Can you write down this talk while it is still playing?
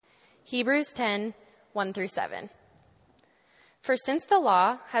Hebrews 10, 1 through 7. For since the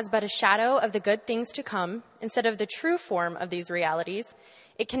law has but a shadow of the good things to come, instead of the true form of these realities,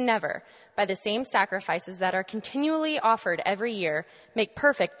 it can never, by the same sacrifices that are continually offered every year, make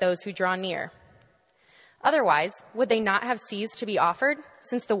perfect those who draw near. Otherwise, would they not have ceased to be offered,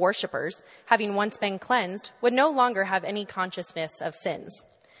 since the worshippers, having once been cleansed, would no longer have any consciousness of sins?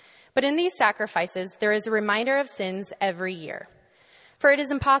 But in these sacrifices, there is a reminder of sins every year. For it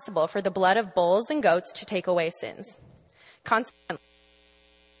is impossible for the blood of bulls and goats to take away sins. Consequently,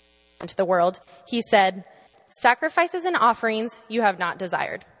 to the world, he said, "Sacrifices and offerings you have not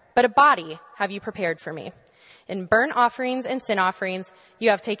desired, but a body have you prepared for me. In burnt offerings and sin offerings you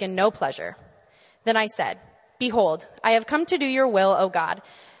have taken no pleasure." Then I said, "Behold, I have come to do your will, O God,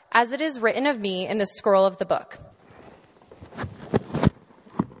 as it is written of me in the scroll of the book."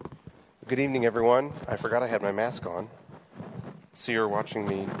 Good evening, everyone. I forgot I had my mask on, so you're watching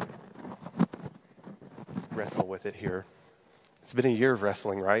me wrestle with it here. It's been a year of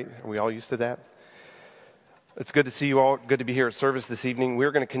wrestling, right? Are we all used to that? It's good to see you all. Good to be here at service this evening.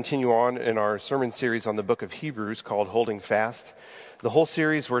 We're going to continue on in our sermon series on the book of Hebrews called Holding Fast. The whole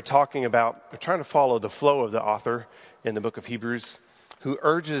series we're trying to follow the flow of the author in the book of Hebrews, who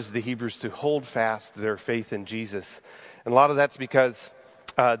urges the Hebrews to hold fast their faith in Jesus. And a lot of that's because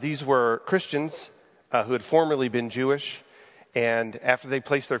these were Christians who had formerly been Jewish, and after they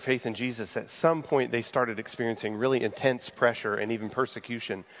placed their faith in Jesus, at some point they started experiencing really intense pressure and even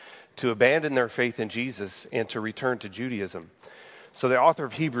persecution to abandon their faith in Jesus and to return to Judaism. So the author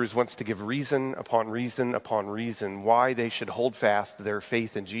of Hebrews wants to give reason upon reason upon reason why they should hold fast their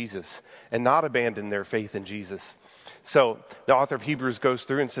faith in Jesus and not abandon their faith in Jesus. So the author of Hebrews goes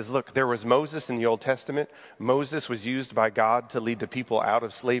through and says, look, there was Moses in the Old Testament. Moses was used by God to lead the people out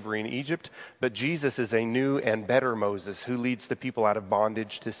of slavery in Egypt, but Jesus is a new and better Moses who leads the people out of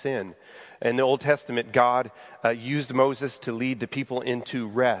bondage to sin. In the Old Testament, God used Moses to lead the people into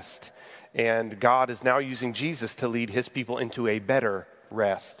rest, and God is now using Jesus to lead his people into a better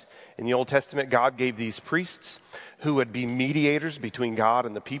rest. In the Old Testament, God gave these priests who would be mediators between God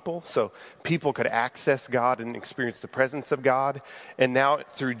and the people, so people could access God and experience the presence of God. And now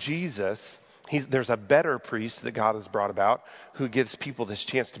through Jesus, there's a better priest that God has brought about who gives people this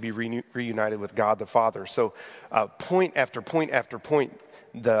chance to be reunited with God the Father. So point after point after point,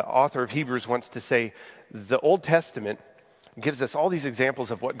 the author of Hebrews wants to say the Old Testament gives us all these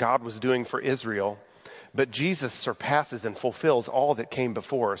examples of what God was doing for Israel, but Jesus surpasses and fulfills all that came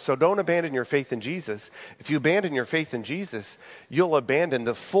before. So don't abandon your faith in Jesus. If you abandon your faith in Jesus, you'll abandon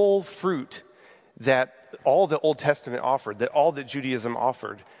the full fruit that all the Old Testament offered, that all that Judaism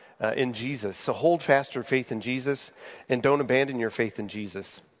offered in Jesus. So hold fast your faith in Jesus and don't abandon your faith in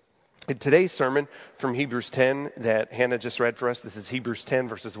Jesus. In today's sermon from Hebrews 10 that Hannah just read for us, this is Hebrews 10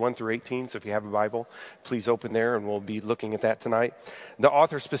 verses 1 through 18. So if you have a Bible, please open there and we'll be looking at that tonight. The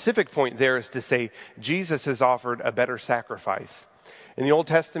author's specific point there is to say Jesus has offered a better sacrifice. In the Old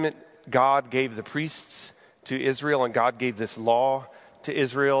Testament, God gave the priests to Israel and God gave this law to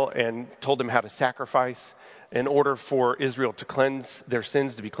Israel and told them how to sacrifice in order for Israel to cleanse their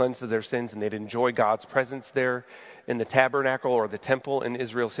sins, to be cleansed of their sins, and they'd enjoy God's presence there in the tabernacle or the temple in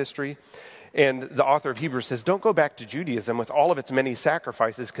Israel's history. And the author of Hebrews says, don't go back to Judaism with all of its many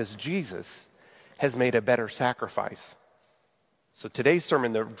sacrifices because Jesus has made a better sacrifice. So today's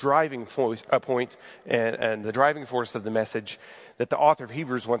sermon, the driving point and the driving force of the message that the author of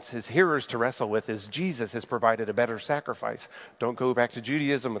Hebrews wants his hearers to wrestle with is Jesus has provided a better sacrifice. Don't go back to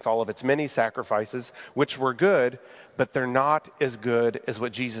Judaism with all of its many sacrifices, which were good, but they're not as good as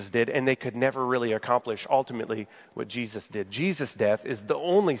what Jesus did, and they could never really accomplish ultimately what Jesus did. Jesus' death is the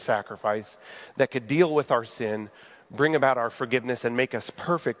only sacrifice that could deal with our sin, bring about our forgiveness, and make us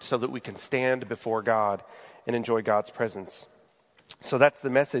perfect so that we can stand before God and enjoy God's presence. So that's the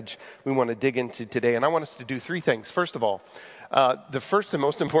message we want to dig into today. And I want us to do three things. First of all, the first and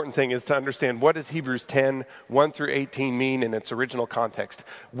most important thing is to understand what does Hebrews 10, 1 through 18 mean in its original context.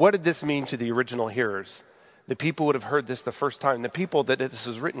 What did this mean to the original hearers? The people would have heard this the first time. The people that this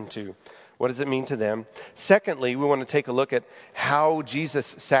was written to. What does it mean to them? Secondly, we want to take a look at how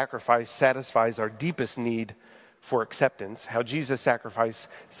Jesus' sacrifice satisfies our deepest need for acceptance, how Jesus' sacrifice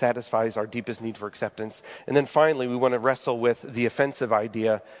satisfies our deepest need for acceptance. And then finally, we want to wrestle with the offensive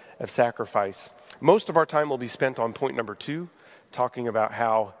idea of sacrifice. Most of our time will be spent on point number 2, talking about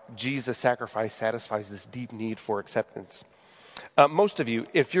how Jesus' sacrifice satisfies this deep need for acceptance. Most of you,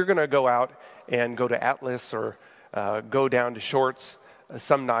 if you're going to go out and go to Atlas or go down to Shorts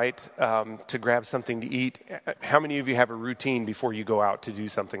some night to grab something to eat, how many of you have a routine before you go out to do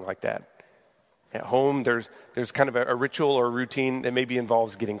something like that? At home, there's kind of a ritual or a routine that maybe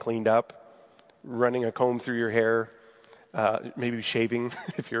involves getting cleaned up, running a comb through your hair, maybe shaving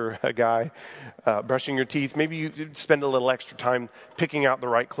if you're a guy, brushing your teeth. Maybe you spend a little extra time picking out the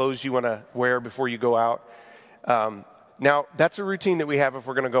right clothes you want to wear before you go out. Now, that's a routine that we have if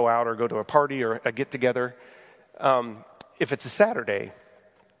we're going to go out or go to a party or a get-together. If it's a Saturday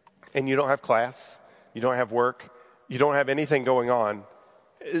and you don't have class, you don't have work, you don't have anything going on,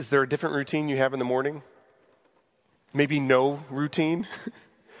 is there a different routine you have in the morning? Maybe no routine?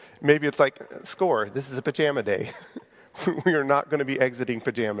 Maybe it's like, score, this is a pajama day. We are not going to be exiting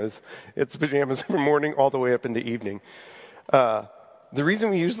pajamas. It's pajamas from morning all the way up into evening. The reason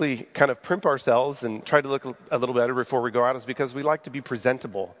we usually kind of primp ourselves and try to look a little better before we go out is because we like to be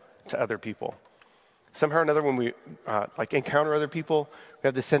presentable to other people. Somehow or another, when we encounter other people, we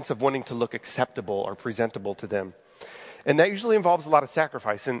have the sense of wanting to look acceptable or presentable to them. And that usually involves a lot of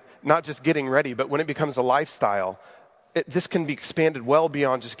sacrifice, and not just getting ready, but when it becomes a lifestyle, this can be expanded well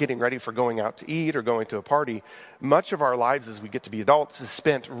beyond just getting ready for going out to eat or going to a party. Much of our lives as we get to be adults is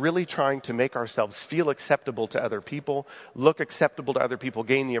spent really trying to make ourselves feel acceptable to other people, look acceptable to other people,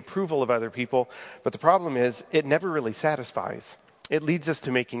 gain the approval of other people. But the problem is, it never really satisfies. It leads us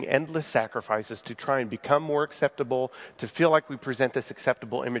to making endless sacrifices to try and become more acceptable, to feel like we present this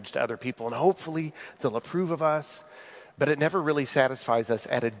acceptable image to other people, and hopefully they'll approve of us. But it never really satisfies us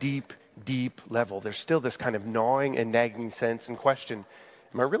at a deep level. There's still this kind of gnawing and nagging sense and question,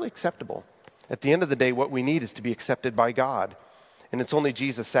 am I really acceptable? At the end of the day, what we need is to be accepted by God. And it's only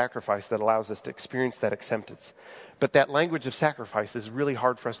Jesus' sacrifice that allows us to experience that acceptance. But that language of sacrifice is really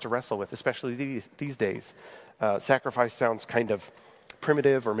hard for us to wrestle with, especially these days. Sacrifice sounds kind of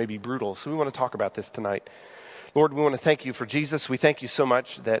primitive or maybe brutal. So we want to talk about this tonight. Lord, we want to thank you for Jesus. We thank you so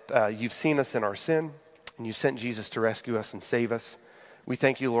much that you've seen us in our sin, and you sent Jesus to rescue us and save us. We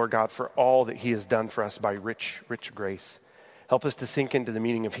thank you, Lord God, for all that he has done for us by rich grace. Help us to sink into the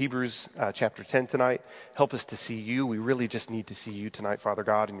meaning of Hebrews chapter 10 tonight. Help us to see you. We really just need to see you tonight, Father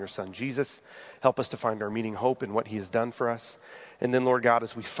God, and your Son, Jesus. Help us to find our meaning hope in what he has done for us. And then, Lord God,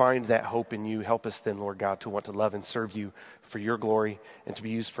 as we find that hope in you, help us then, Lord God, to want to love and serve you for your glory and to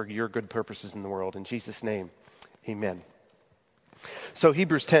be used for your good purposes in the world. In Jesus' name, amen. So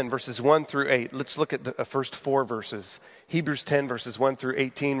Hebrews 10, verses 1 through 8. Let's look at the first four verses. Hebrews 10, verses 1 through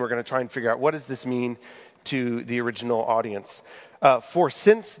 18. We're going to try and figure out what does this mean to the original audience. For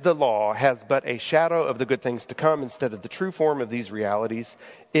since the law has but a shadow of the good things to come instead of the true form of these realities,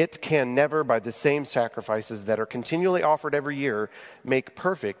 it can never, by the same sacrifices that are continually offered every year, make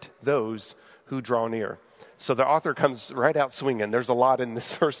perfect those who draw near. So the author comes right out swinging. There's a lot in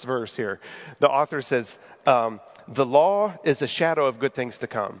this first verse here. The author says, the law is a shadow of good things to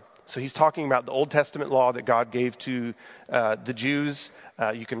come. So he's talking about the Old Testament law that God gave to the Jews.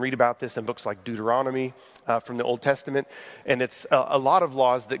 You can read about this in books like Deuteronomy from the Old Testament. And it's a lot of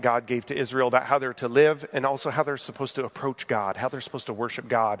laws that God gave to Israel about how they're to live and also how they're supposed to approach God, how they're supposed to worship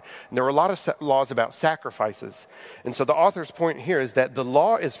God. And there were a lot of laws about sacrifices. And so the author's point here is that the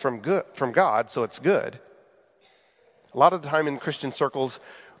law is from God, so it's good. A lot of the time in Christian circles,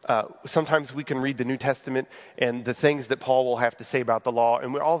 sometimes we can read the New Testament and the things that Paul will have to say about the law,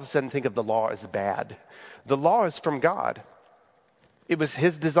 and we all of a sudden think of the law as bad. The law is from God. It was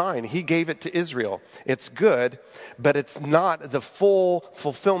his design. He gave it to Israel. It's good, but it's not the full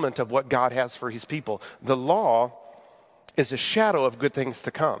fulfillment of what God has for his people. The law is a shadow of good things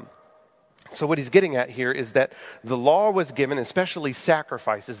to come. So what he's getting at here is that the law was given, especially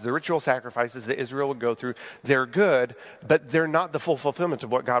sacrifices, the ritual sacrifices that Israel would go through. They're good, but they're not the full fulfillment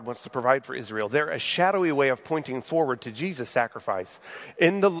of what God wants to provide for Israel. They're a shadowy way of pointing forward to Jesus' sacrifice.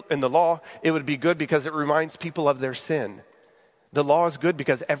 In the law, it would be good because it reminds people of their sin. The law is good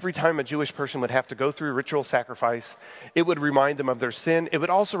because every time a Jewish person would have to go through ritual sacrifice, it would remind them of their sin. It would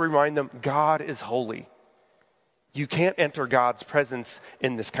also remind them God is holy. You can't enter God's presence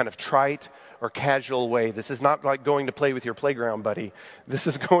in this kind of trite or casual way. This is not like going to play with your playground buddy. This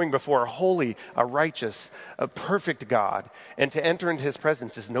is going before a holy, a righteous, a perfect God. And to enter into his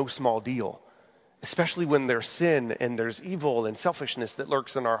presence is no small deal, especially when there's sin and there's evil and selfishness that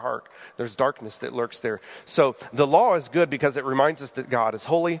lurks in our heart. There's darkness that lurks there. So the law is good because it reminds us that God is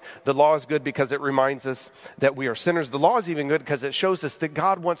holy. The law is good because it reminds us that we are sinners. The law is even good because it shows us that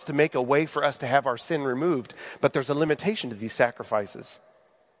God wants to make a way for us to have our sin removed. But there's a limitation to these sacrifices.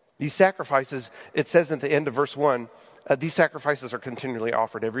 These sacrifices, it says at the end of verse 1, these sacrifices are continually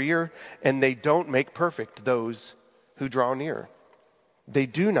offered every year, and they don't make perfect those who draw near. They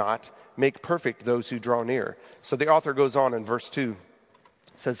do not make perfect those who draw near. So the author goes on in verse 2.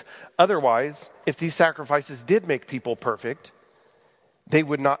 It says, otherwise, if these sacrifices did make people perfect, they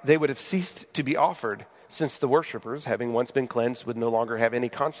would have ceased to be offered, since the worshipers, having once been cleansed, would no longer have any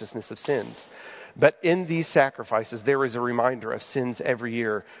consciousness of sins. But in these sacrifices, there is a reminder of sins every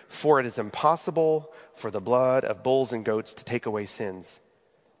year, for it is impossible for the blood of bulls and goats to take away sins.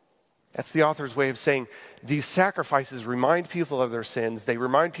 That's the author's way of saying these sacrifices remind people of their sins. They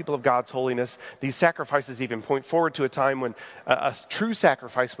remind people of God's holiness. These sacrifices even point forward to a time when a true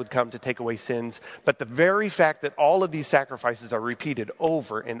sacrifice would come to take away sins. But the very fact that all of these sacrifices are repeated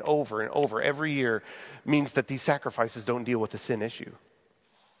over and over and over every year means that these sacrifices don't deal with the sin issue.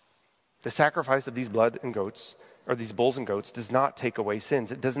 The sacrifice of these blood and goats, or these bulls and goats, does not take away sins.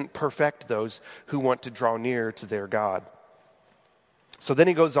 It doesn't perfect those who want to draw near to their God. So then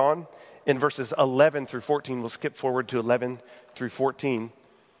he goes on in verses 11 through 14. We'll skip forward to 11 through 14.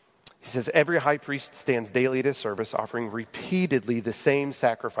 He says, every high priest stands daily at his service, offering repeatedly the same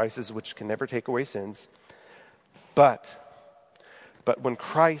sacrifices which can never take away sins. But when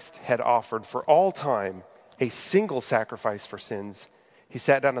Christ had offered for all time a single sacrifice for sins, he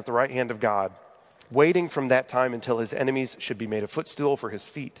sat down at the right hand of God, waiting from that time until his enemies should be made a footstool for his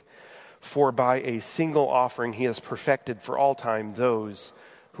feet. For by a single offering he has perfected for all time those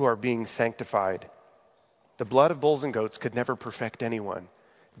who are being sanctified. The blood of bulls and goats could never perfect anyone.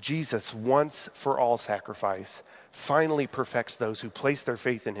 Jesus' once for all sacrifice finally perfects those who place their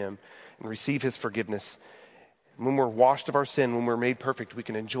faith in him and receive his forgiveness. When we're washed of our sin, when we're made perfect, we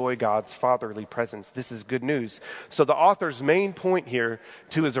can enjoy God's fatherly presence. This is good news. So the author's main point here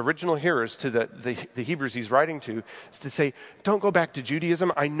to his original hearers, to the Hebrews he's writing to, is to say, don't go back to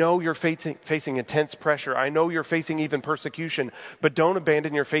Judaism. I know you're facing intense pressure. I know you're facing even persecution, but don't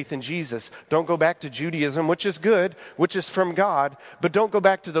abandon your faith in Jesus. Don't go back to Judaism, which is good, which is from God, but don't go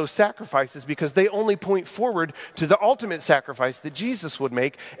back to those sacrifices because they only point forward to the ultimate sacrifice that Jesus would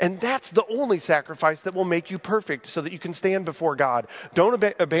make, and that's the only sacrifice that will make you perfect, so that you can stand before God. Don't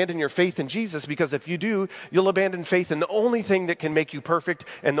abandon your faith in Jesus, because if you do, you'll abandon faith in the only thing that can make you perfect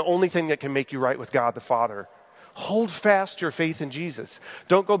and the only thing that can make you right with God the Father. Hold fast your faith in Jesus.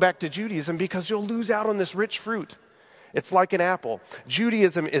 Don't go back to Judaism, because you'll lose out on this rich fruit. It's like an apple.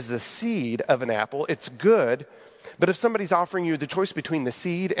 Judaism is the seed of an apple. It's good, but if somebody's offering you the choice between the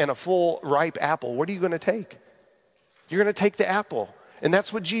seed and a full ripe apple, what are you going to take? You're going to take the apple. And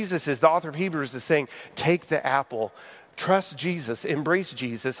that's what Jesus is. The author of Hebrews is saying, take the apple, trust Jesus, embrace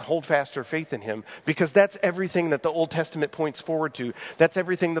Jesus, hold fast your faith in him, because that's everything that the Old Testament points forward to. That's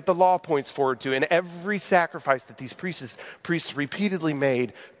everything that the law points forward to. And every sacrifice that these priests repeatedly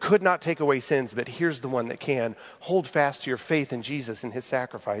made could not take away sins, but here's the one that can. Hold fast to your faith in Jesus and his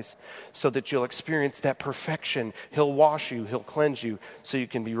sacrifice, so that you'll experience that perfection. He'll wash you, he'll cleanse you, so you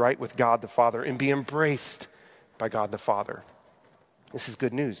can be right with God the Father and be embraced by God the Father. This is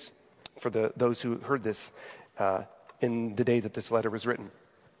good news for those who heard this in the day that this letter was written.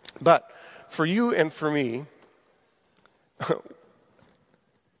 But for you and for me,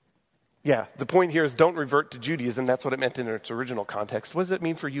 the point here is don't revert to Judaism. That's what it meant in its original context. What does it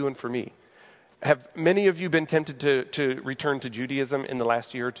mean for you and for me? Have many of you been tempted to return to Judaism in the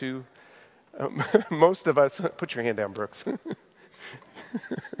last year or two? Most of us, put your hand down, Brooks.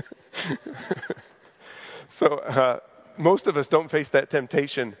 Most of us don't face that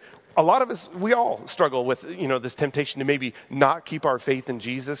temptation. A lot of us, we all struggle with, this temptation to maybe not keep our faith in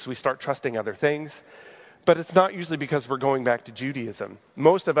Jesus. We start trusting other things. But it's not usually because we're going back to Judaism.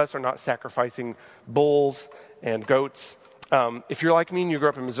 Most of us are not sacrificing bulls and goats. If you're like me and you grew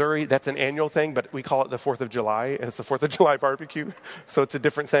up in Missouri, that's an annual thing, but we call it the 4th of July, and it's the 4th of July barbecue, so it's a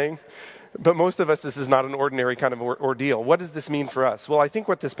different thing. But most of us, this is not an ordinary kind of ordeal. What does this mean for us? Well, I think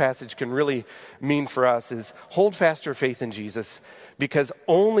what this passage can really mean for us is hold fast your faith in Jesus, because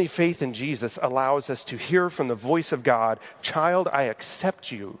only faith in Jesus allows us to hear from the voice of God, child, I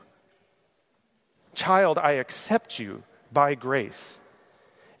accept you. Child, I accept you by grace.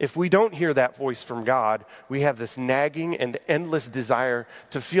 If we don't hear that voice from God, we have this nagging and endless desire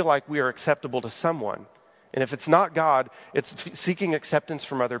to feel like we are acceptable to someone. And if it's not God, it's seeking acceptance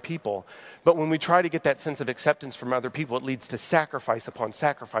from other people. But when we try to get that sense of acceptance from other people, it leads to sacrifice upon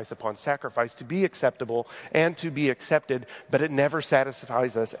sacrifice upon sacrifice to be acceptable and to be accepted, but it never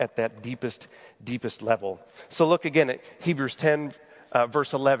satisfies us at that deepest level. So look again at Hebrews 10,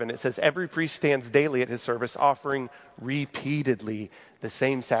 verse 11. It says, every priest stands daily at his service, offering repeatedly the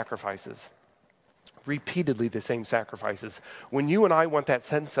same sacrifices. Repeatedly the same sacrifices. When you and I want that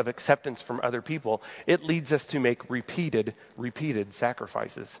sense of acceptance from other people, it leads us to make repeated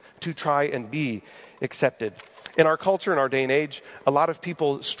sacrifices to try and be accepted. In our culture, in our day and age, a lot of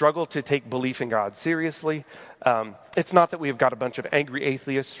people struggle to take belief in God seriously. It's not that we've got a bunch of angry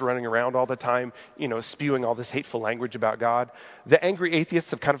atheists running around all the time, spewing all this hateful language about God. The angry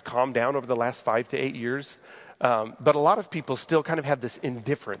atheists have kind of calmed down over the last 5 to 8 years. But a lot of people still kind of have this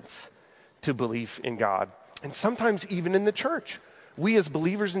indifference to belief in God. And sometimes even in the church, we as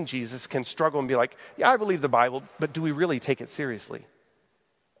believers in Jesus can struggle and be like, yeah, I believe the Bible, but do we really take it seriously?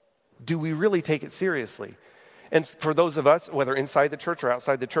 Do we really take it seriously? And for those of us, whether inside the church or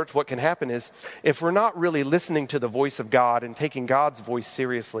outside the church, what can happen is if we're not really listening to the voice of God and taking God's voice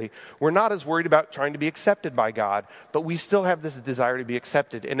seriously, we're not as worried about trying to be accepted by God, but we still have this desire to be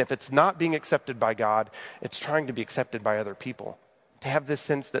accepted. And if it's not being accepted by God, it's trying to be accepted by other people. To have this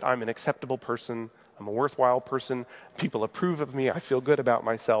sense that I'm an acceptable person, I'm a worthwhile person, people approve of me, I feel good about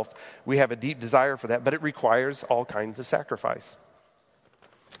myself. We have a deep desire for that, but it requires all kinds of sacrifice.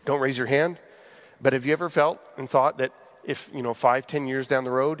 Don't raise your hand. But have you ever felt and thought that if, 5, 10 years down the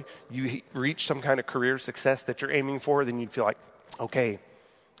road, you reach some kind of career success that you're aiming for, then you'd feel like, okay,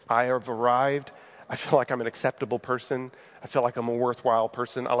 I have arrived. I feel like I'm an acceptable person. I feel like I'm a worthwhile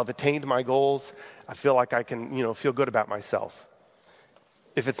person. I'll have attained my goals. I feel like I can, feel good about myself.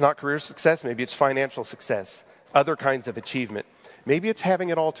 If it's not career success, maybe it's financial success, other kinds of achievement. Maybe it's having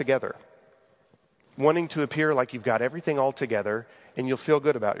it all together, wanting to appear like you've got everything all together and you'll feel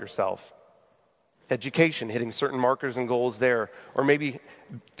good about yourself. Education, hitting certain markers and goals there, or maybe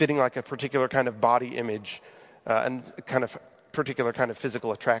fitting like a particular kind of body image and kind of particular kind of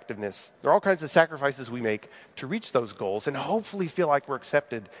physical attractiveness. There are all kinds of sacrifices we make to reach those goals and hopefully feel like we're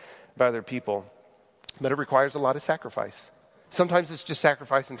accepted by other people. But it requires a lot of sacrifice. Sometimes it's just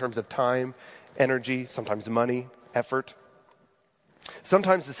sacrifice in terms of time, energy, sometimes money, effort.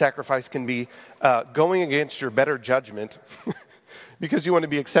 Sometimes the sacrifice can be going against your better judgment because you want to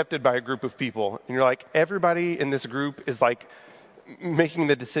be accepted by a group of people. And you're like, everybody in this group is like making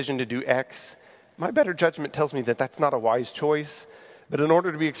the decision to do X. My better judgment tells me that that's not a wise choice. But in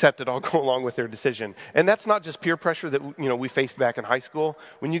order to be accepted, I'll go along with their decision. And that's not just peer pressure that we faced back in high school.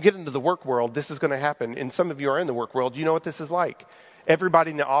 When you get into the work world, this is going to happen. And some of you are in the work world. You know what this is like.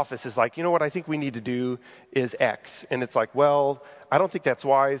 Everybody in the office is like, what I think we need to do is X. And it's like, well, I don't think that's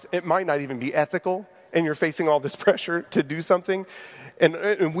wise. It might not even be ethical. And you're facing all this pressure to do something.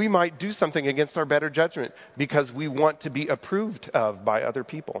 And we might do something against our better judgment because we want to be approved of by other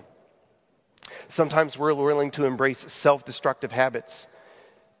people. Sometimes we're willing to embrace self-destructive habits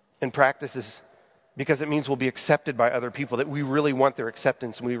and practices because it means we'll be accepted by other people, that we really want their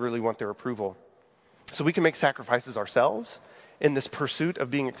acceptance and we really want their approval. So we can make sacrifices ourselves in this pursuit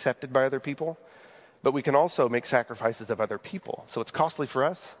of being accepted by other people, but we can also make sacrifices of other people. So it's costly for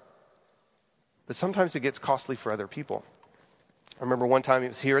us, but sometimes it gets costly for other people. I remember one time it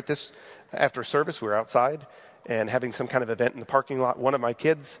was here after service, we were outside and having some kind of event in the parking lot. One of my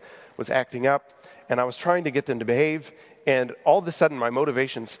kids was acting up, and I was trying to get them to behave, and all of a sudden my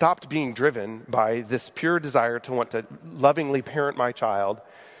motivation stopped being driven by this pure desire to want to lovingly parent my child,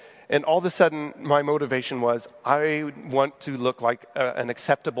 and all of a sudden my motivation was, I want to look like an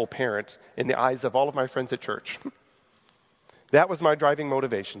acceptable parent in the eyes of all of my friends at church. That was my driving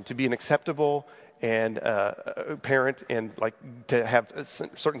motivation, to be an acceptable and a parent and like to have a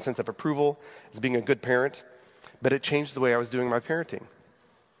certain sense of approval as being a good parent. But it changed the way I was doing my parenting.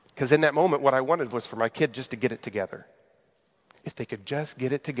 Because in that moment, what I wanted was for my kid just to get it together. If they could just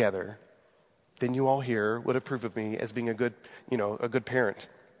get it together, then you all here would approve of me as being a good parent.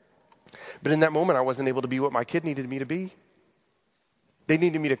 But in that moment, I wasn't able to be what my kid needed me to be. They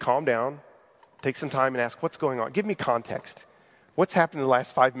needed me to calm down, take some time and ask, what's going on? Give me context. What's happened in the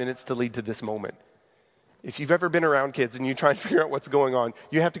last 5 minutes to lead to this moment? If you've ever been around kids and you try and figure out what's going on,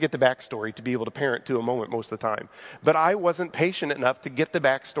 you have to get the backstory to be able to parent to a moment most of the time. But I wasn't patient enough to get the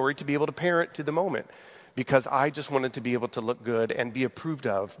backstory to be able to parent to the moment because I just wanted to be able to look good and be approved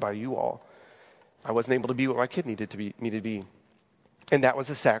of by you all. I wasn't able to be what my kid needed to be. And that was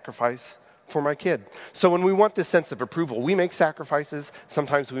a sacrifice for my kid. So when we want this sense of approval, we make sacrifices.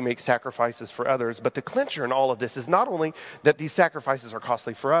 Sometimes we make sacrifices for others. But the clincher in all of this is not only that these sacrifices are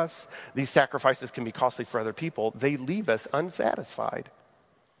costly for us, these sacrifices can be costly for other people. They leave us unsatisfied.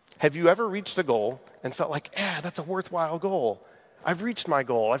 Have you ever reached a goal and felt like, that's a worthwhile goal? I've reached my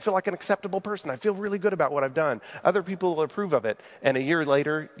goal. I feel like an acceptable person. I feel really good about what I've done. Other people will approve of it. And a year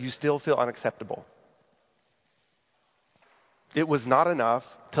later, you still feel unacceptable. It was not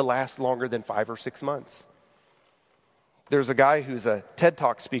enough to last longer than 5 or 6 months. There's a guy who's a TED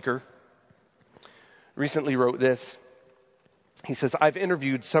Talk speaker, recently wrote this. He says, I've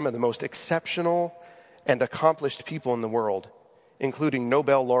interviewed some of the most exceptional and accomplished people in the world, including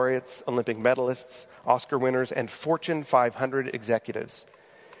Nobel laureates, Olympic medalists, Oscar winners, and Fortune 500 executives.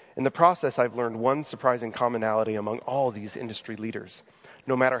 In the process, I've learned one surprising commonality among all these industry leaders.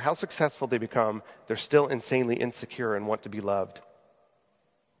 No matter how successful they become, they're still insanely insecure and want to be loved.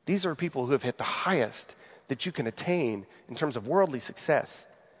 These are people who have hit the highest that you can attain in terms of worldly success.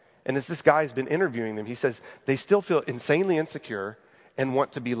 And as this guy has been interviewing them, he says they still feel insanely insecure and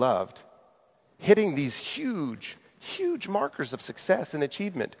want to be loved. Hitting these huge markers of success and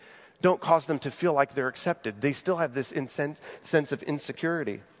achievement don't cause them to feel like they're accepted. They still have this sense of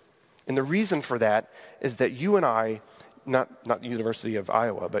insecurity. And the reason for that is that you and I, not University of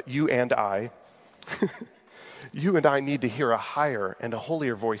Iowa, but you and I, you and I need to hear a higher and a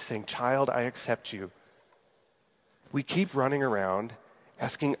holier voice saying, "Child, I accept you." We keep running around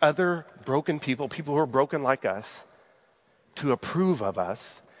asking other broken people who are broken like us, to approve of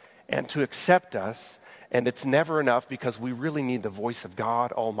us and to accept us. And it's never enough because we really need the voice of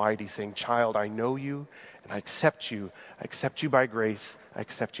God Almighty saying, "Child, I know you and I accept you. I accept you by grace. I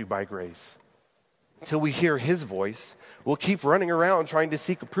accept you by grace." Until we hear his voice, we'll keep running around trying to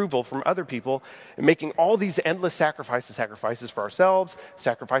seek approval from other people and making all these endless sacrifices for ourselves,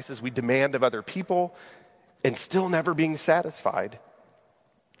 sacrifices we demand of other people, and still never being satisfied.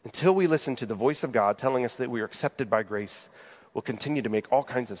 Until we listen to the voice of God telling us that we are accepted by grace, we'll continue to make all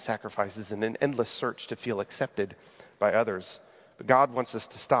kinds of sacrifices in an endless search to feel accepted by others. But God wants us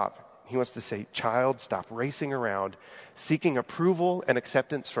to stop. He wants to say, "Child, stop racing around, seeking approval and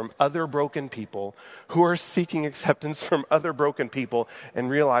acceptance from other broken people who are seeking acceptance from other broken people, and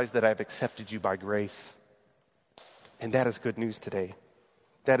realize that I've accepted you by grace." And that is good news today.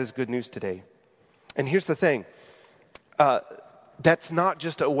 That is good news today. And here's the thing. That's not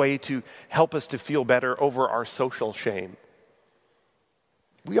just a way to help us to feel better over our social shame.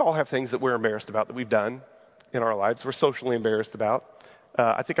 We all have things that we're embarrassed about that we've done in our lives. We're socially embarrassed about.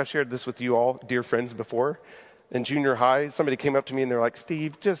 I think I've shared this with you all, dear friends, before. In junior high, somebody came up to me and they're like,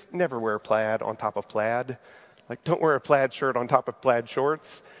 "Steve, just never wear plaid on top of plaid. Like, don't wear a plaid shirt on top of plaid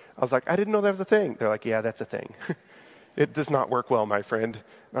shorts." I was like, "I didn't know that was a thing." They're like, "Yeah, that's a thing." It does not work well, my friend.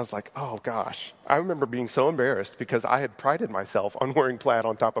 And I was like, oh gosh. I remember being so embarrassed because I had prided myself on wearing plaid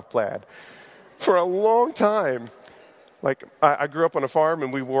on top of plaid for a long time. Like, I grew up on a farm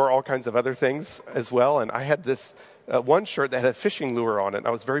and we wore all kinds of other things as well. And I had this one shirt that had a fishing lure on it. And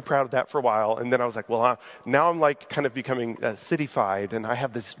I was very proud of that for a while. And then I was like, well, now I'm like kind of becoming cityfied. And I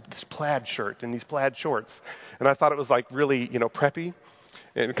have this plaid shirt and these plaid shorts. And I thought it was like really, preppy.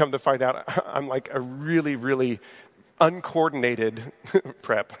 And come to find out, I'm like a really, really uncoordinated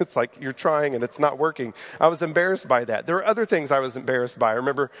prep. It's like you're trying and it's not working. I was embarrassed by that. There were other things I was embarrassed by. I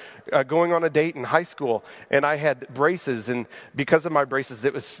remember going on a date in high school and I had braces, and because of my braces,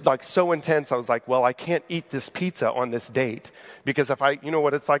 it was like so intense. I was like, well, I can't eat this pizza on this date because if you know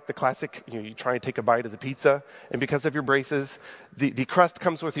what it's like, the classic, you try and take a bite of the pizza, and because of your braces, the crust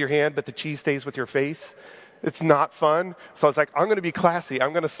comes with your hand, but the cheese stays with your face. It's not fun. So I was like, I'm going to be classy.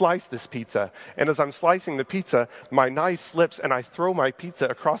 I'm going to slice this pizza. And as I'm slicing the pizza, my knife slips and I throw my pizza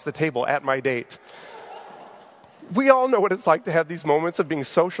across the table at my date. We all know what it's like to have these moments of being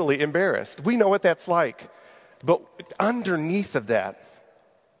socially embarrassed. We know what that's like. But underneath of that,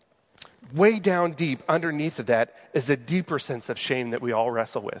 way down deep underneath of that, is a deeper sense of shame that we all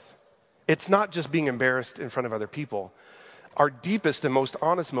wrestle with. It's not just being embarrassed in front of other people. Our deepest and most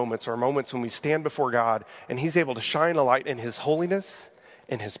honest moments are moments when we stand before God and He's able to shine a light in His holiness,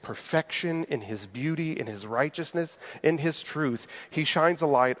 in His perfection, in His beauty, in His righteousness, in His truth. He shines a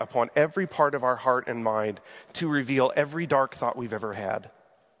light upon every part of our heart and mind to reveal every dark thought we've ever had.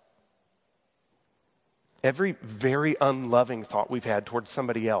 Every very unloving thought we've had towards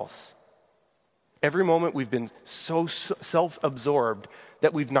somebody else. Every moment we've been so self-absorbed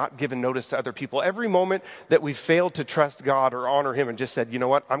that we've not given notice to other people. Every moment that we've failed to trust God or honor Him and just said, you know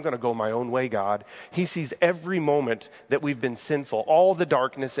what, I'm going to go my own way, God. He sees every moment that we've been sinful, all the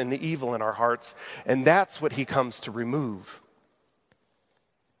darkness and the evil in our hearts, and that's what He comes to remove.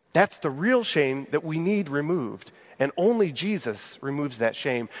 That's the real shame that we need removed. And only Jesus removes that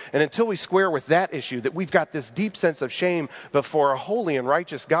shame. And until we square with that issue, that we've got this deep sense of shame before a holy and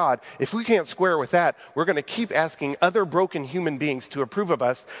righteous God, if we can't square with that, we're going to keep asking other broken human beings to approve of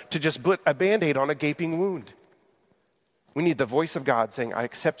us to just put a Band-Aid on a gaping wound. We need the voice of God saying, I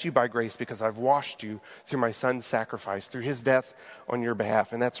accept you by grace because I've washed you through my Son's sacrifice, through His death on your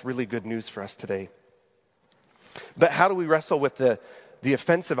behalf. And that's really good news for us today. But how do we wrestle with the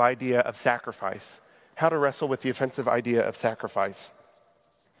offensive idea of sacrifice? How to wrestle with the offensive idea of sacrifice.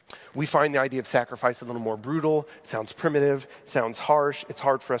 We find the idea of sacrifice a little more brutal, sounds primitive, sounds harsh. It's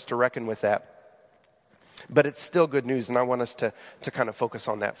hard for us to reckon with that. but it's still good news, and I want us to kind of focus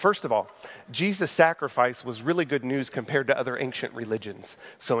on that. First of all, Jesus' sacrifice was really good news compared to other ancient religions.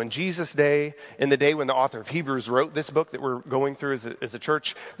 So in Jesus' day, in the day when the author of Hebrews wrote this book that we're going through as a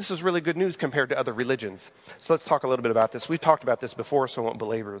church, this was really good news compared to other religions. So let's talk a little bit about this. We've talked about this before, so I won't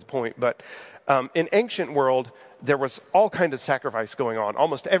belabor the point, but in ancient world, there was all kind of sacrifice going on.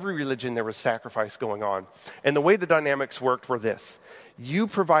 Almost every religion, there was sacrifice going on. And the way the dynamics worked were this. You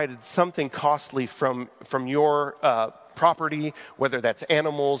provided something costly from your property, whether that's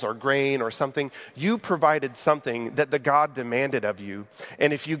animals or grain or something. You provided something that the god demanded of you.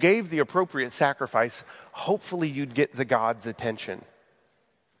 And if you gave the appropriate sacrifice, hopefully you'd get the god's attention.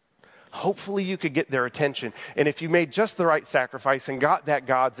 Hopefully you could get their attention. And if you made just the right sacrifice and got that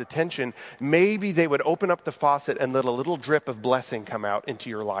God's attention, maybe they would open up the faucet and let a little drip of blessing come out into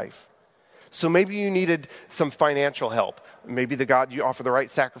your life. So maybe you needed some financial help. Maybe the God, you offer the right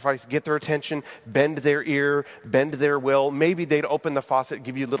sacrifice, get their attention, bend their ear, bend their will. Maybe they'd open the faucet,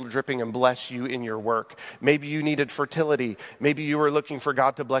 give you a little dripping and bless you in your work. Maybe you needed fertility. Maybe you were looking for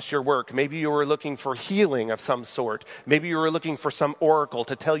God to bless your work. Maybe you were looking for healing of some sort. Maybe you were looking for some oracle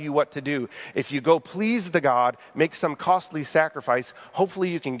to tell you what to do. If you go please the God, make some costly sacrifice, hopefully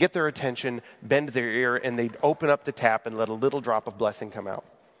you can get their attention, bend their ear, and they'd open up the tap and let a little drop of blessing come out.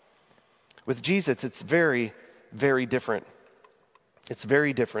 With Jesus, it's very, very different. It's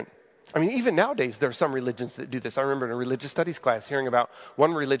very different. I mean, even nowadays, there are some religions that do this. I remember in a religious studies class hearing about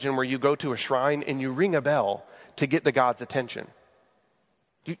one religion where you go to a shrine and you ring a bell to get the God's attention.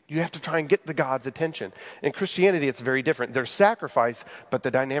 You have to try and get the God's attention. In Christianity, it's very different. There's sacrifice, but the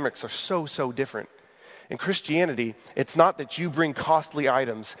dynamics are so different. In Christianity, it's not that you bring costly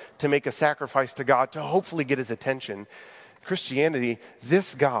items to make a sacrifice to God to hopefully get his attention. Christianity,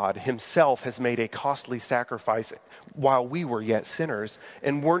 this God himself has made a costly sacrifice while we were yet sinners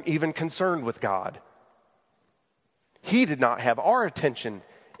and weren't even concerned with God. He did not have our attention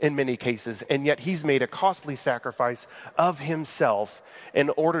in many cases, and yet he's made a costly sacrifice of himself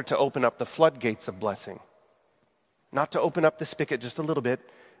in order to open up the floodgates of blessing. Not to open up the spigot just a little bit,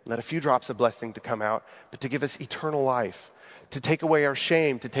 let a few drops of blessing to come out, but to give us eternal life, to take away our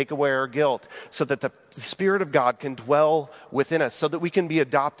shame, to take away our guilt, so that the Spirit of God can dwell within us, so that we can be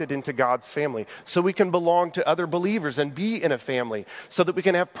adopted into God's family, so we can belong to other believers and be in a family, so that we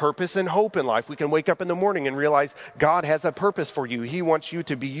can have purpose and hope in life. We can wake up in the morning and realize God has a purpose for you. He wants you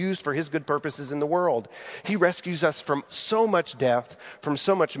to be used for his good purposes in the world. He rescues us from so much death, from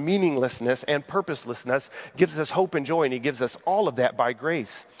so much meaninglessness and purposelessness, gives us hope and joy, and he gives us all of that by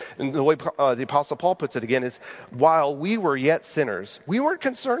grace. And the way the Apostle Paul puts it again is, while we were yet sinners, we weren't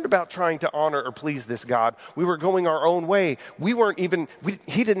concerned about trying to honor or please this God. We were going our own way.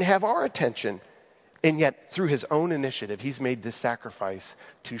 He didn't have our attention. And yet, through his own initiative, he's made this sacrifice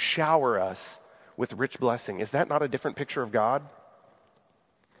to shower us with rich blessing. Is that not a different picture of God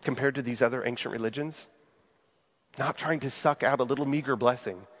compared to these other ancient religions? Not trying to suck out a little meager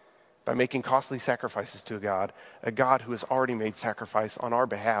blessing by making costly sacrifices to a God who has already made sacrifice on our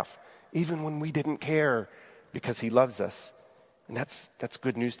behalf, even when we didn't care, because he loves us. And that's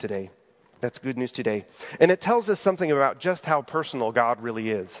good news today. That's good news today. And it tells us something about just how personal God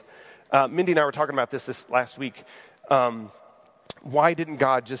really is. Mindy and I were talking about this last week. Why didn't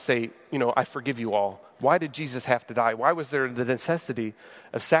God just say, I forgive you all? Why did Jesus have to die? Why was there the necessity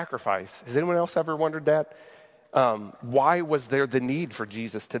of sacrifice? Has anyone else ever wondered that? Why was there the need for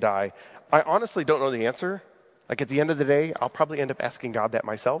Jesus to die? I honestly don't know the answer. Like at the end of the day, I'll probably end up asking God that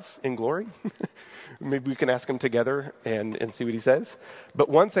myself in glory. Maybe we can ask him together and see what he says. But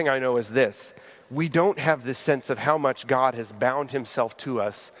one thing I know is this. We don't have this sense of how much God has bound himself to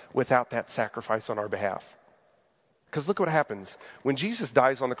us without that sacrifice on our behalf. Because look what happens. When Jesus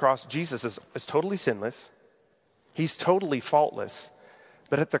dies on the cross, Jesus is totally sinless. He's totally faultless.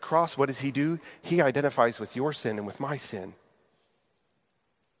 But at the cross, what does he do? He identifies with your sin and with my sin.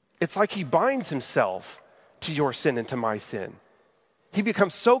 It's like he binds himself to your sin and to my sin. He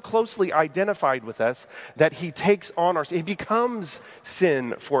becomes so closely identified with us that he takes on our sin. He becomes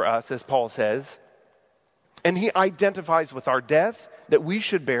sin for us, as Paul says. And he identifies with our death that we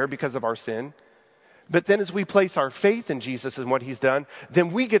should bear because of our sin. But then as we place our faith in Jesus and what he's done,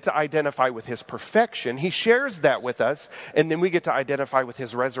 then we get to identify with his perfection. He shares that with us. And then we get to identify with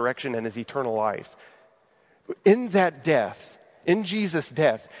his resurrection and his eternal life. In that death, in Jesus'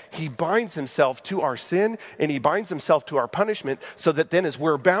 death, he binds himself to our sin and he binds himself to our punishment so that then as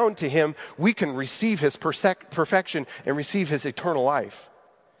we're bound to him, we can receive his perfection and receive his eternal life.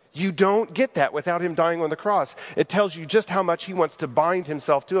 You don't get that without him dying on the cross. It tells you just how much he wants to bind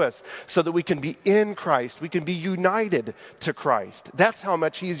himself to us so that we can be in Christ. We can be united to Christ. That's how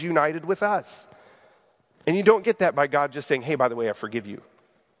much he is united with us. And you don't get that by God just saying, hey, by the way, I forgive you.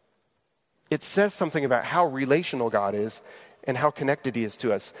 It says something about how relational God is and how connected he is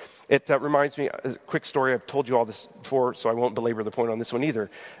to us. It reminds me, a quick story, I've told you all this before, so I won't belabor the point on this one either.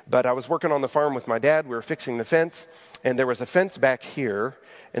 But I was working on the farm with my dad, we were fixing the fence, and there was a fence back here,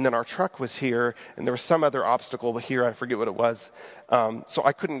 and then our truck was here, and there was some other obstacle here, I forget what it was. So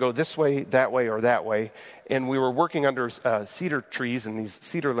I couldn't go this way, or that way. And we were working under cedar trees, and these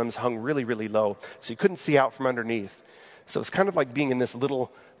cedar limbs hung really, really low, so you couldn't see out from underneath. So it's kind of like being in this little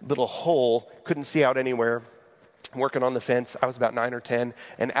hole, couldn't see out anywhere. Working on the fence, I was about 9 or 10,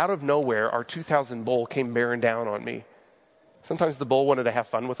 and out of nowhere, our 2000 bull came bearing down on me. Sometimes the bull wanted to have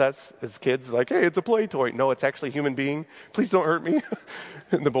fun with us as kids, like, hey, it's a play toy. No, it's actually a human being. Please don't hurt me.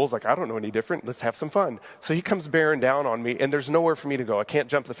 And the bull's like, I don't know any different. Let's have some fun. So he comes bearing down on me, and there's nowhere for me to go. I can't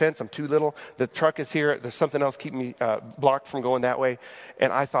jump the fence. I'm too little. The truck is here. There's something else keeping me blocked from going that way.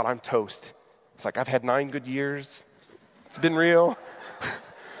 And I thought, I'm toast. It's like, I've had 9 good years. It's been real.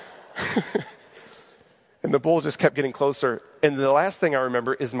 And the bull just kept getting closer. And the last thing I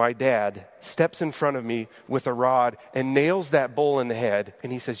remember is my dad steps in front of me with a rod and nails that bull in the head.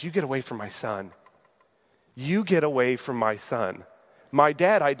 And he says, you get away from my son. You get away from my son. My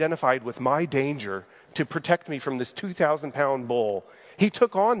dad identified with my danger to protect me from this 2,000-pound bull. He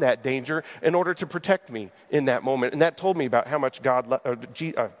took on that danger in order to protect me in that moment. And that told me about how much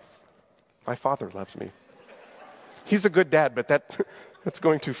my father loves me. He's a good dad, but that's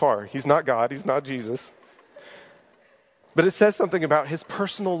going too far. He's not God. He's not Jesus. But it says something about his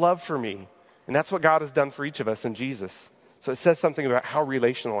personal love for me. And that's what God has done for each of us in Jesus. So it says something about how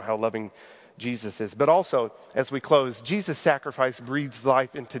relational, how loving Jesus is. But also, as we close, Jesus' sacrifice breathes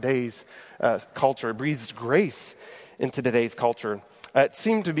life in today's culture, breathes grace into today's culture. It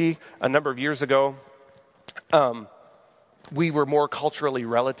seemed to be a number of years ago, we were more culturally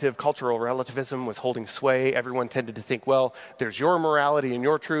relative. Cultural relativism was holding sway. Everyone tended to think, well, there's your morality and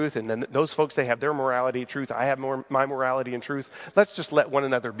your truth, and then those folks, they have their morality and truth. I have my morality and truth. Let's just let one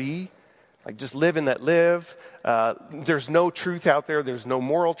another be. Like, just live and let live. There's no truth out there. There's no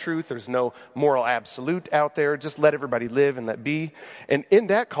moral truth. There's no moral absolute out there. Just let everybody live and let be. And in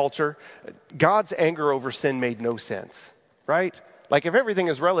that culture, God's anger over sin made no sense, right? Like, if everything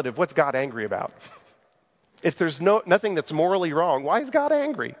is relative, what's God angry about? If there's nothing that's morally wrong, why is God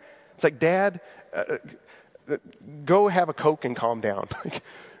angry? It's like, Dad, go have a Coke and calm down.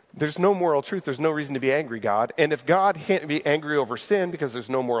 There's no moral truth. There's no reason to be angry, God. And if God can't be angry over sin because there's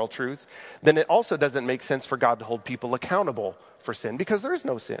no moral truth, then it also doesn't make sense for God to hold people accountable for sin because there is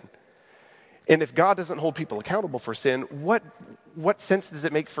no sin. And if God doesn't hold people accountable for sin, what sense does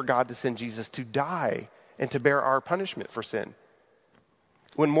it make for God to send Jesus to die and to bear our punishment for sin?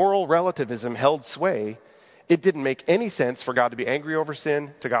 When moral relativism held sway, it didn't make any sense for God to be angry over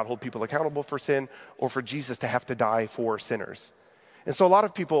sin, to God hold people accountable for sin, or for Jesus to have to die for sinners. And so a lot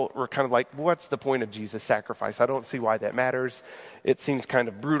of people were kind of like, what's the point of Jesus' sacrifice? I don't see why that matters. It seems kind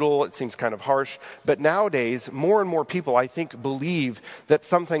of brutal. It seems kind of harsh. But nowadays, more and more people, I think, believe that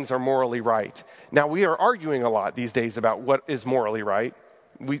some things are morally right. Now, we are arguing a lot these days about what is morally right.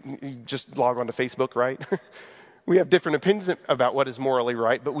 We just log on to Facebook, right? We have different opinions about what is morally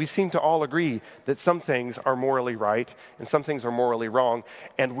right, but we seem to all agree that some things are morally right and some things are morally wrong,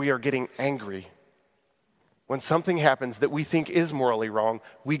 and we are getting angry. When something happens that we think is morally wrong,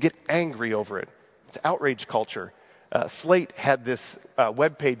 we get angry over it. It's outrage culture. Slate had this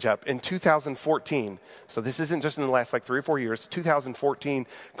webpage up in 2014. So this isn't just in the last 3 or 4 years, 2014,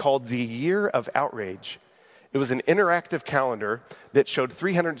 called The Year of Outrage. It was an interactive calendar that showed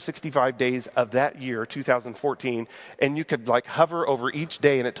 365 days of that year, 2014, and you could hover over each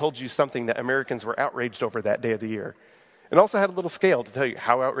day, and it told you something that Americans were outraged over that day of the year. It also had a little scale to tell you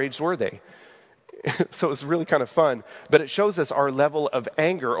how outraged were they. So it was really kind of fun. But it shows us our level of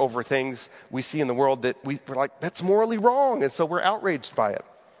anger over things we see in the world that we're like, that's morally wrong, and so we're outraged by it.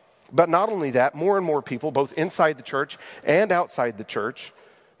 But not only that, more and more people, both inside the church and outside the church,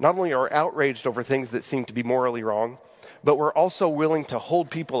 not only are outraged over things that seem to be morally wrong, but we're also willing to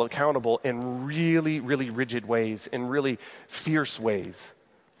hold people accountable in really, really rigid ways, in really fierce ways.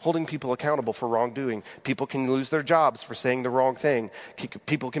 Holding people accountable for wrongdoing. People can lose their jobs for saying the wrong thing.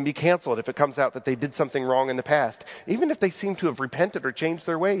 People can be canceled if it comes out that they did something wrong in the past. Even if they seem to have repented or changed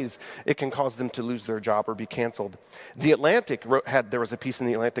their ways, it can cause them to lose their job or be canceled. The Atlantic there was a piece in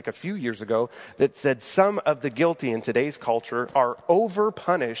The Atlantic a few years ago that said some of the guilty in today's culture are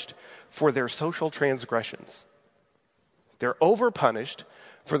over-punished for their social transgressions. They're over-punished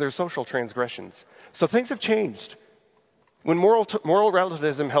for their social transgressions. So things have changed. When moral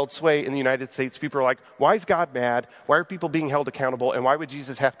relativism held sway in the United States, people are like, why is God mad? Why are people being held accountable? And why would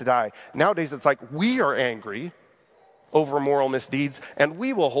Jesus have to die? Nowadays, it's like, we are angry over moral misdeeds, and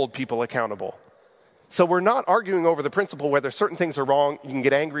we will hold people accountable. So we're not arguing over the principle whether certain things are wrong, you can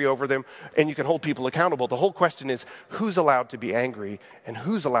get angry over them, and you can hold people accountable. The whole question is, who's allowed to be angry, and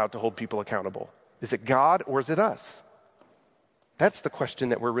who's allowed to hold people accountable? Is it God, or is it us? That's the question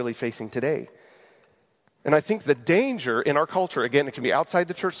that we're really facing today. And I think the danger in our culture, again, it can be outside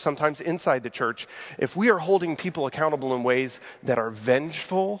the church, sometimes inside the church, if we are holding people accountable in ways that are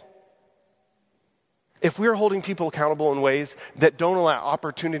vengeful, if we're holding people accountable in ways that don't allow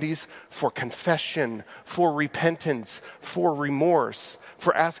opportunities for confession, for repentance, for remorse,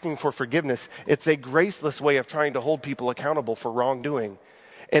 for asking for forgiveness, it's a graceless way of trying to hold people accountable for wrongdoing.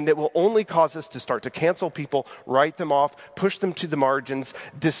 And it will only cause us to start to cancel people, write them off, push them to the margins,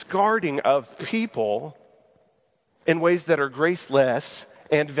 discarding of people in ways that are graceless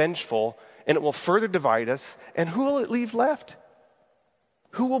and vengeful, and it will further divide us. And who will it leave left?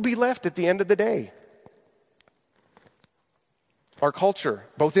 Who will be left at the end of the day? Our culture,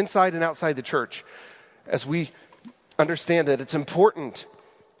 both inside and outside the church, as we understand that it's important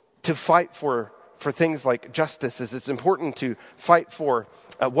to fight for things like justice, as it's important to fight for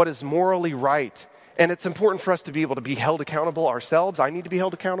what is morally right. And it's important for us to be able to be held accountable ourselves. I need to be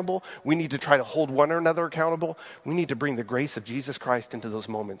held accountable. We need to try to hold one another accountable. We need to bring the grace of Jesus Christ into those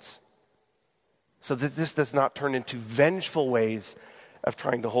moments so that this does not turn into vengeful ways of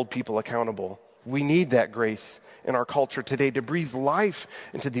trying to hold people accountable. We need that grace in our culture today to breathe life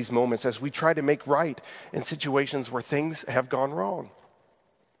into these moments as we try to make right in situations where things have gone wrong.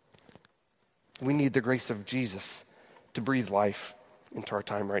 We need the grace of Jesus to breathe life into our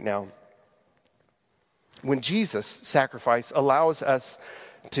time right now. When Jesus' sacrifice allows us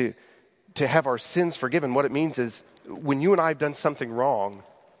to have our sins forgiven, what it means is when you and I have done something wrong,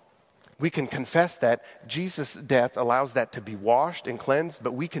 we can confess that. Jesus' death allows that to be washed and cleansed,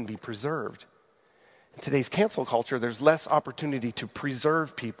 but we can be preserved. In today's cancel culture, there's less opportunity to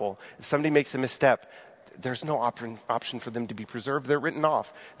preserve people. If somebody makes a misstep, there's no option for them to be preserved. They're written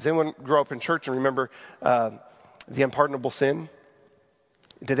off. Does anyone grow up in church and remember the unpardonable sin?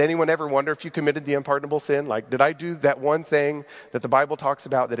 Did anyone ever wonder if you committed the unpardonable sin? Like, did I do that one thing that the Bible talks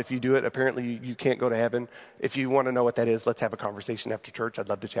about that if you do it, apparently you can't go to heaven? If you want to know what that is, let's have a conversation after church. I'd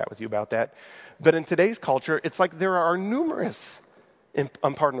love to chat with you about that. But in today's culture, it's like there are numerous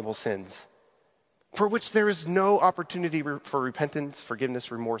unpardonable sins for which there is no opportunity for repentance,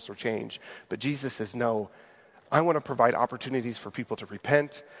 forgiveness, remorse, or change. But Jesus says, no, I want to provide opportunities for people to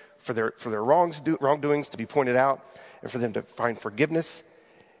repent, for their wrongdoings to be pointed out, and for them to find forgiveness,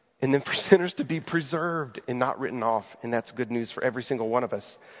 and then for sinners to be preserved and not written off. And that's good news for every single one of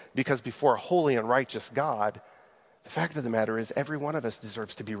us. Because before a holy and righteous God, the fact of the matter is every one of us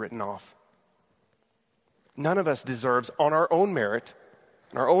deserves to be written off. None of us deserves, on our own merit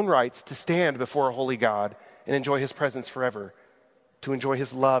and our own rights, to stand before a holy God and enjoy his presence forever, to enjoy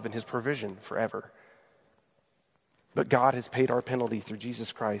his love and his provision forever. But God has paid our penalty through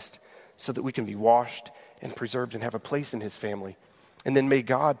Jesus Christ so that we can be washed and preserved and have a place in his family. And then may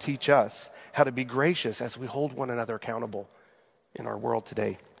God teach us how to be gracious as we hold one another accountable in our world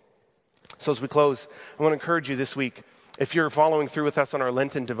today. So as we close, I want to encourage you this week, if you're following through with us on our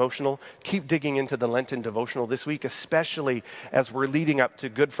Lenten devotional, keep digging into the Lenten devotional this week, especially as we're leading up to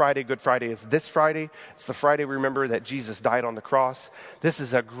Good Friday. Good Friday is this Friday. It's the Friday we remember that Jesus died on the cross. This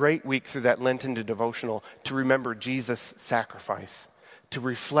is a great week through that Lenten devotional to remember Jesus' sacrifice, to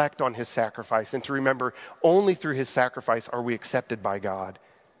reflect on his sacrifice, and to remember only through his sacrifice are we accepted by God.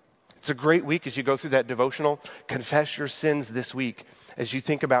 It's a great week as you go through that devotional. Confess your sins this week. As you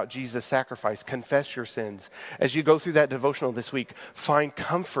think about Jesus' sacrifice, confess your sins. As you go through that devotional this week, find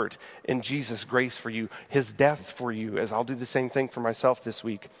comfort in Jesus' grace for you, his death for you, as I'll do the same thing for myself this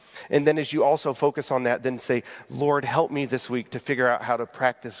week. And then as you also focus on that, then say, Lord, help me this week to figure out how to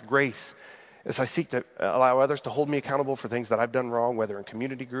practice grace as I seek to allow others to hold me accountable for things that I've done wrong, whether in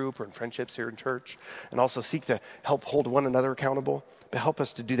community group or in friendships here in church, and also seek to help hold one another accountable, but help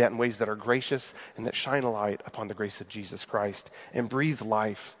us to do that in ways that are gracious and that shine a light upon the grace of Jesus Christ and breathe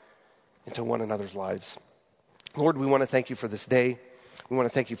life into one another's lives. Lord, we want to thank you for this day. We want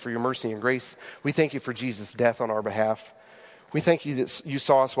to thank you for your mercy and grace. We thank you for Jesus' death on our behalf. We thank you that you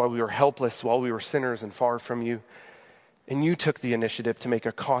saw us while we were helpless, while we were sinners and far from you. And you took the initiative to make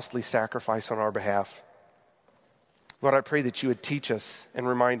a costly sacrifice on our behalf. Lord, I pray that you would teach us and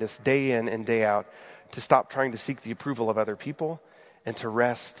remind us day in and day out to stop trying to seek the approval of other people and to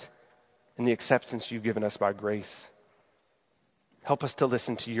rest in the acceptance you've given us by grace. Help us to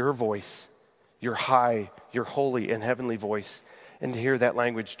listen to your voice, your high, your holy and heavenly voice, and to hear that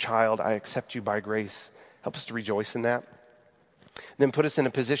language, child, I accept you by grace. Help us to rejoice in that. Then put us in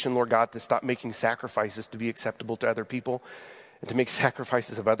a position, Lord God, to stop making sacrifices to be acceptable to other people and to make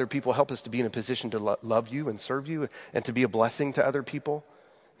sacrifices of other people. Help us to be in a position to love you and serve you and to be a blessing to other people.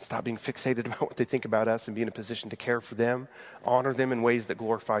 Stop being fixated about what they think about us and be in a position to care for them, honor them in ways that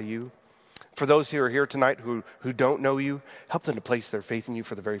glorify you. For those who are here tonight who don't know you, help them to place their faith in you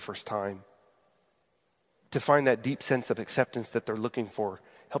for the very first time. To find that deep sense of acceptance that they're looking for.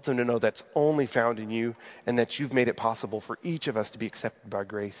 Help them to know that's only found in you and that you've made it possible for each of us to be accepted by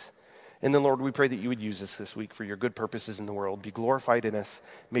grace. And then, Lord, we pray that you would use us this week for your good purposes in the world. Be glorified in us.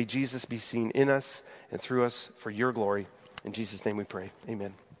 May Jesus be seen in us and through us for your glory. In Jesus' name we pray.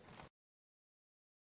 Amen.